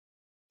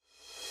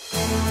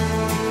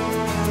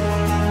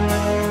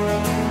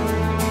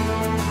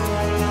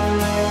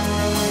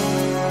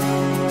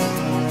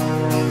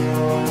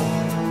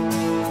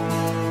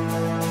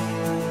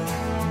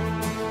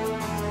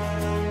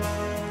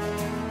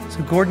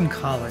Gordon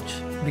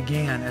College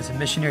began as a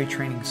missionary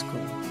training school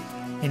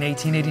in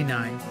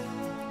 1889.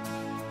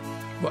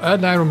 Well,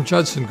 Adoniram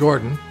Judson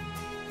Gordon,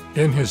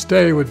 in his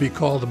day, would be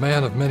called a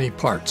man of many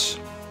parts.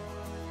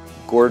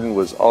 Gordon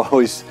was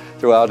always,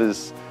 throughout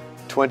his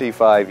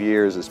 25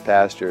 years as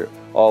pastor,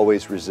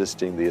 always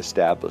resisting the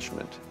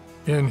establishment.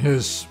 In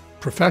his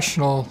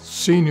professional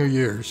senior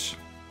years,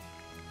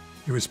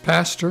 he was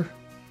pastor,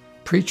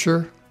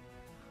 preacher,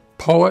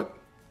 poet,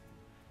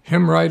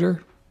 hymn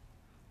writer,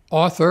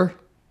 author,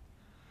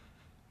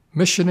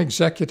 mission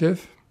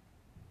executive,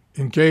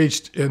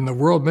 engaged in the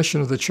world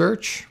mission of the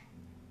church,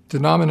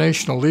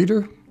 denominational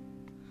leader,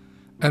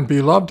 and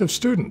beloved of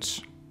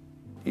students.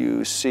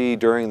 You see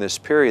during this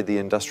period the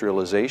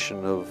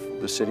industrialization of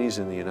the cities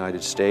in the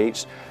United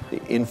States, the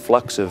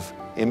influx of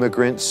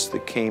immigrants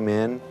that came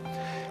in,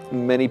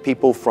 many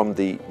people from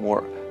the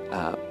more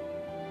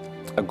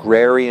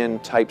agrarian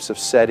types of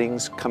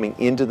settings coming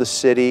into the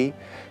city.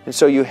 And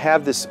so you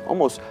have this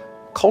almost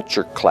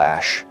culture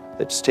clash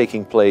that's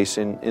taking place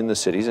in the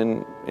cities,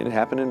 and it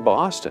happened in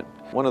Boston.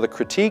 One of the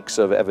critiques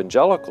of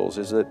evangelicals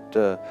is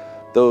that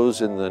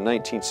those in the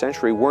 19th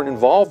century weren't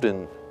involved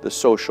in the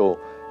social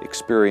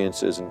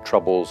experiences and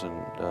troubles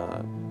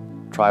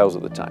and trials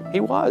of the time. He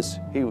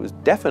was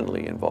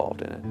definitely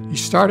involved in it. He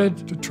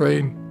started to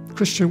train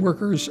Christian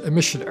workers and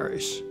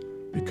missionaries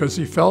because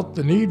he felt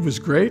the need was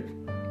great,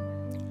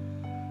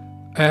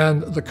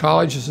 and the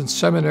colleges and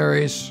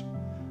seminaries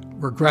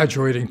were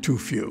graduating too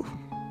few.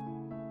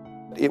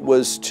 It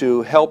was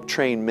to help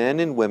train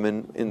men and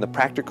women in the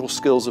practical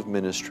skills of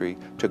ministry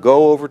to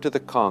go over to the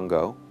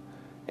Congo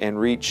and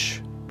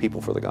reach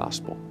people for the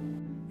gospel.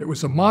 It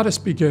was a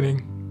modest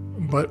beginning,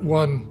 but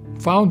one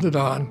founded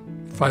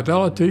on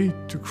fidelity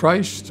to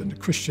Christ and the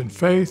Christian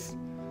faith,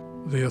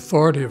 the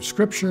authority of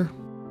Scripture,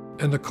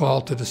 and the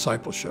call to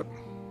discipleship.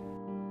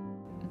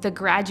 The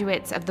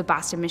graduates of the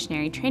Boston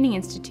Missionary Training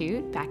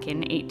Institute back in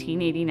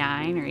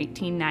 1889 or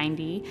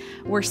 1890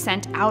 were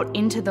sent out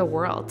into the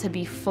world to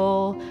be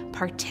full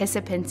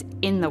participants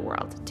in the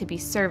world, to be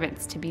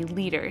servants, to be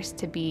leaders,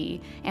 to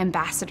be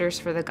ambassadors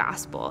for the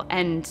gospel.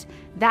 And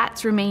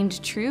that's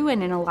remained true,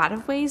 and in a lot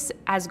of ways,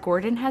 as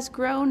Gordon has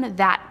grown,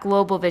 that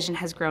global vision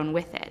has grown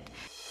with it.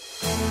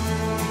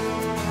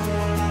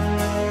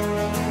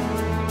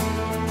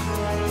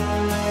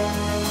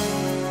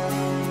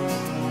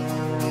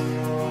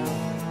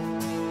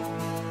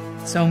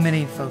 So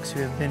many folks who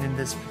have been in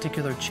this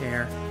particular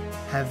chair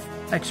have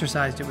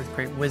exercised it with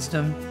great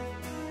wisdom.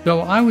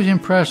 So I was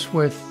impressed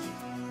with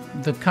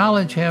the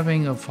college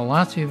having a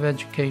philosophy of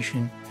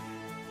education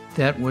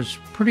that was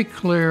pretty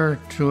clear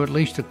to at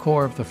least the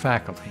core of the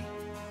faculty.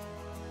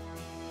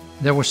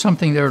 There was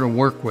something there to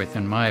work with,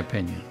 in my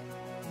opinion.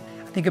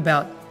 I think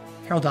about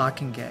Harold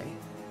Ockengay,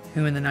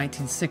 who in the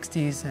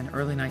 1960s and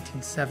early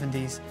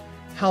 1970s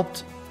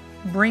helped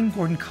bring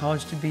Gordon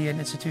College to be an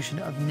institution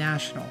of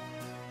national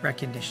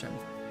recognition.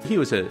 He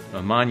was a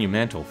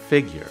monumental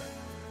figure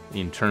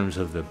in terms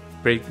of the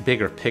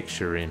bigger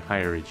picture in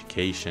higher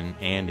education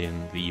and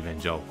in the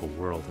evangelical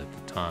world at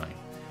the time.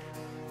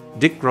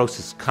 Dick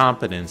Gross's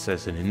competence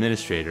as an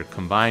administrator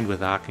combined with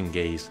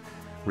Ockengay's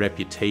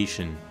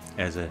reputation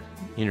as an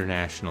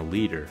international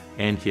leader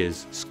and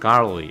his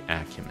scholarly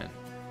acumen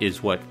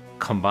is what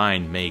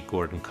combined made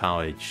Gordon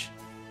College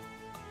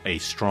a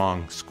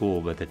strong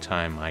school by the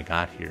time I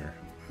got here.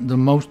 The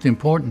most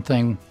important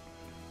thing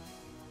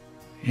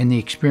in the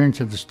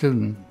experience of the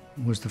student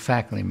was the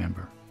faculty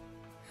member.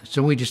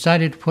 So we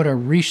decided to put our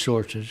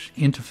resources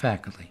into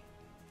faculty.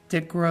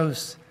 Dick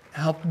Gross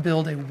helped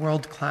build a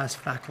world-class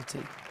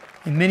faculty.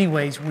 In many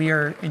ways, we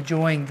are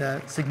enjoying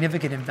the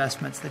significant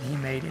investments that he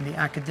made in the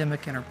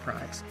academic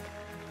enterprise.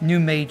 New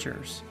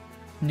majors,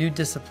 new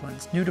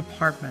disciplines, new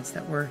departments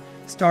that were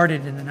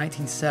started in the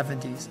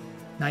 1970s,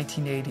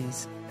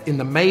 1980s. In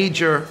the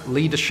major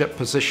leadership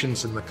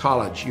positions in the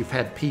college, you've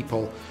had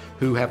people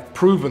who have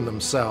proven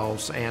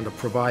themselves and have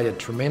provided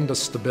tremendous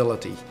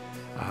stability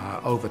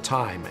over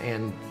time,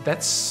 and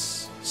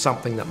that's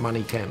something that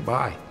money can't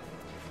buy.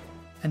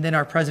 And then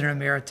our President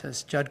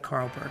Emeritus, Judd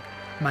Carlberg,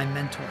 my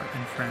mentor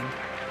and friend.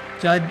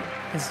 Judd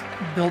has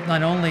built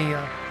not only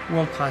a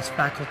world-class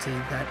faculty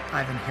that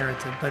I've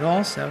inherited, but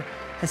also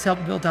has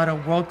helped build out a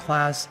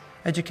world-class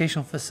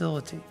educational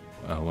facility.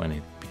 When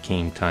it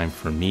became time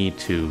for me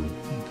to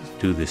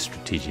do this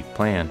strategic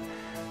plan,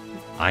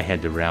 I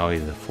had to rally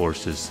the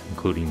forces,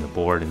 including the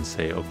board, and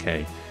say,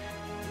 okay,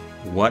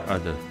 what are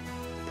the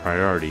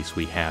priorities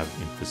we have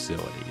in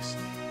facilities?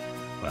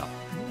 Well,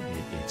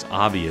 it's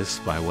obvious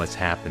by what's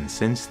happened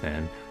since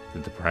then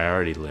that the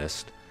priority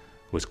list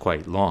was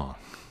quite long.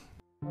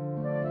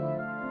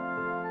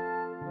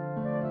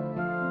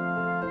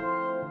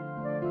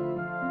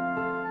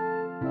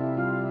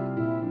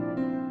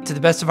 To the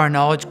best of our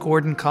knowledge,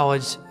 Gordon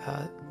College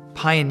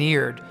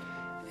pioneered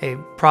a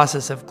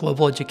process of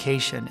global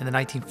education in the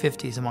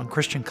 1950s among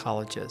Christian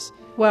colleges.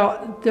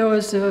 Well, there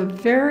was a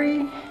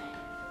very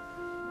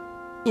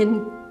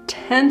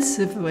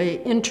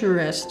intensively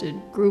interested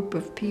group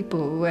of people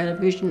who had a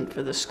vision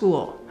for the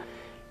school.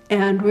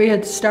 And we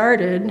had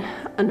started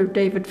under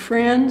David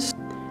Franz,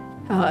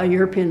 A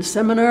European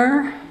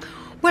seminar?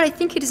 Well, I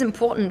think it is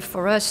important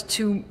for us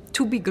to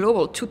be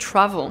global, to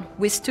travel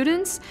with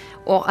students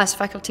or as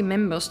faculty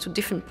members to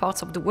different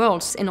parts of the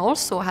world, and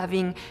also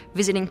having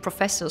visiting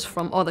professors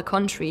from other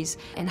countries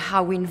and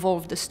how we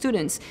involve the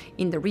students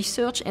in the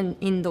research and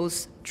in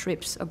those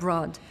trips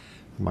abroad.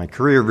 My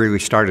career really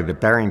started at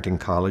Barrington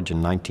College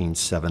in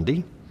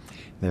 1970.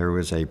 There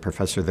was a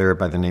professor there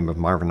by the name of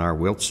Marvin R.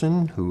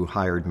 Wilson who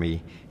hired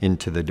me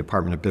into the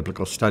Department of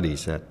Biblical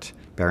Studies at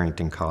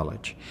Barrington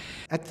College.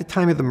 At the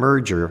time of the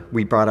merger,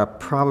 we brought up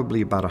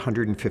probably about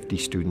 150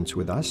 students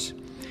with us.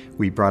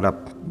 We brought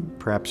up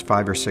perhaps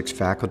 5 or 6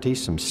 faculty,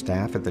 some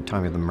staff at the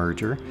time of the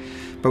merger.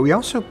 But we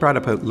also brought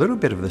up a little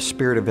bit of the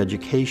spirit of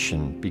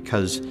education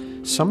because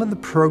some of the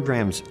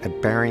programs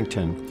at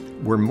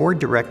Barrington were more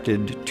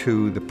directed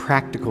to the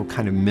practical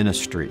kind of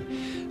ministry.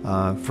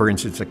 For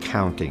instance,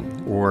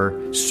 accounting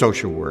or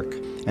social work.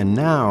 And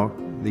now,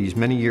 these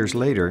many years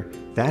later,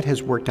 that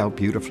has worked out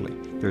beautifully.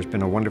 There's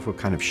been a wonderful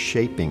kind of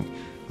shaping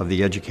of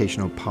the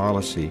educational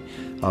policy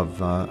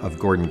of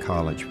Gordon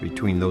College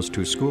between those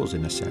two schools,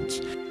 in a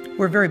sense.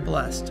 We're very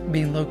blessed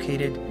being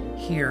located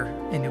here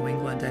in New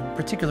England, and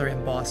particularly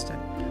in Boston,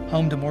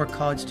 home to more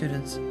college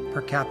students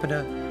per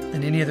capita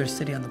than any other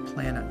city on the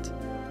planet.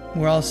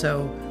 We're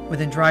also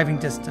within driving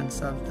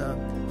distance of the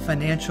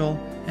financial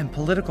and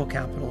political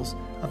capitals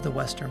of the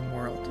Western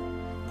world.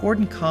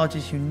 Gordon College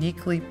is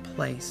uniquely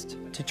placed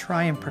to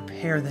try and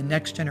prepare the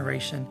next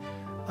generation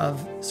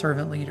of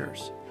servant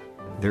leaders.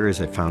 There is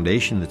a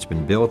foundation that's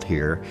been built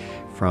here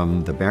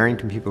from the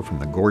Barrington people, from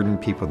the Gordon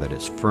people, that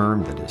is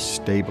firm, that is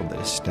stable, that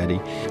is steady,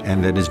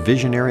 and that is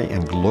visionary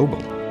and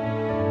global.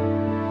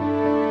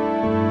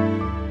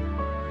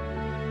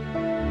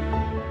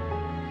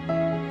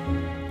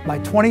 By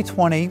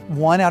 2020,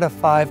 1 out of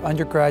 5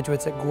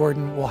 undergraduates at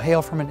Gordon will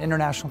hail from an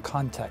international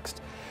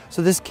context.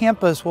 So this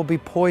campus will be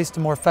poised to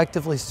more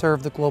effectively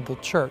serve the global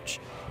church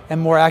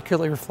and more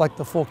accurately reflect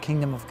the full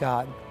kingdom of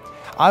God.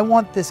 I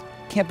want this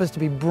campus to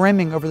be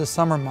brimming over the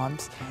summer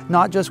months,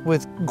 not just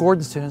with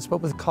Gordon students,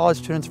 but with college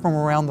students from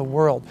around the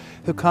world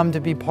who come to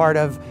be part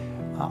of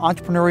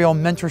entrepreneurial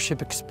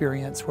mentorship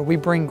experience, where we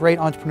bring great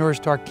entrepreneurs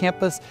to our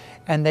campus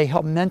and they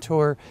help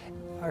mentor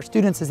our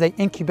students as they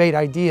incubate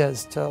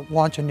ideas to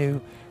launch a new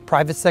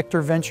private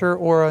sector venture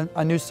or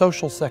a new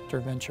social sector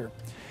venture.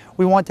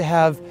 We want to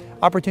have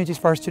opportunities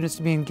for our students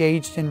to be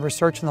engaged in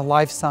research in the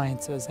life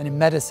sciences and in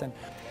medicine.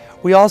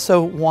 We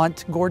also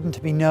want Gordon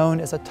to be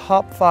known as a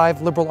top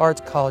 5 liberal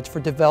arts college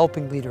for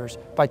developing leaders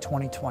by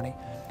 2020.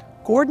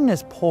 Gordon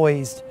is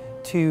poised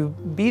to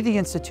be the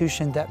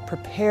institution that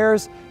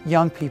prepares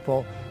young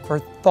people for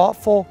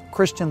thoughtful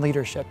Christian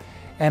leadership.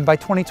 And by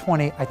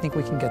 2020, I think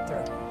we can get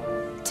there.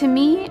 To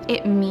me,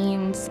 it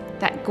means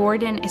that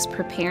Gordon is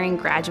preparing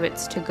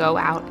graduates to go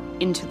out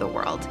into the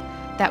world,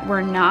 that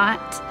we're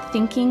not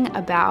thinking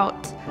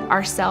about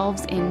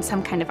ourselves in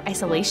some kind of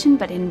isolation,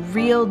 but in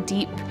real,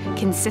 deep,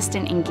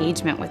 consistent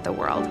engagement with the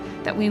world,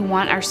 that we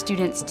want our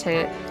students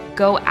to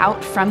go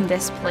out from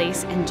this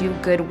place and do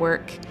good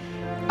work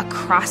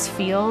across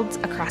fields,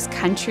 across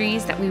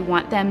countries, that we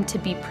want them to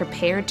be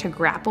prepared to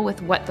grapple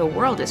with what the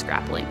world is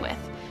grappling with,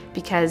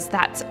 because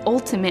that's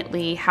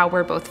ultimately how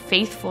we're both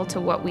faithful to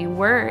what we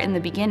were in the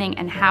beginning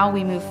and how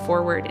we move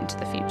forward into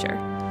the future.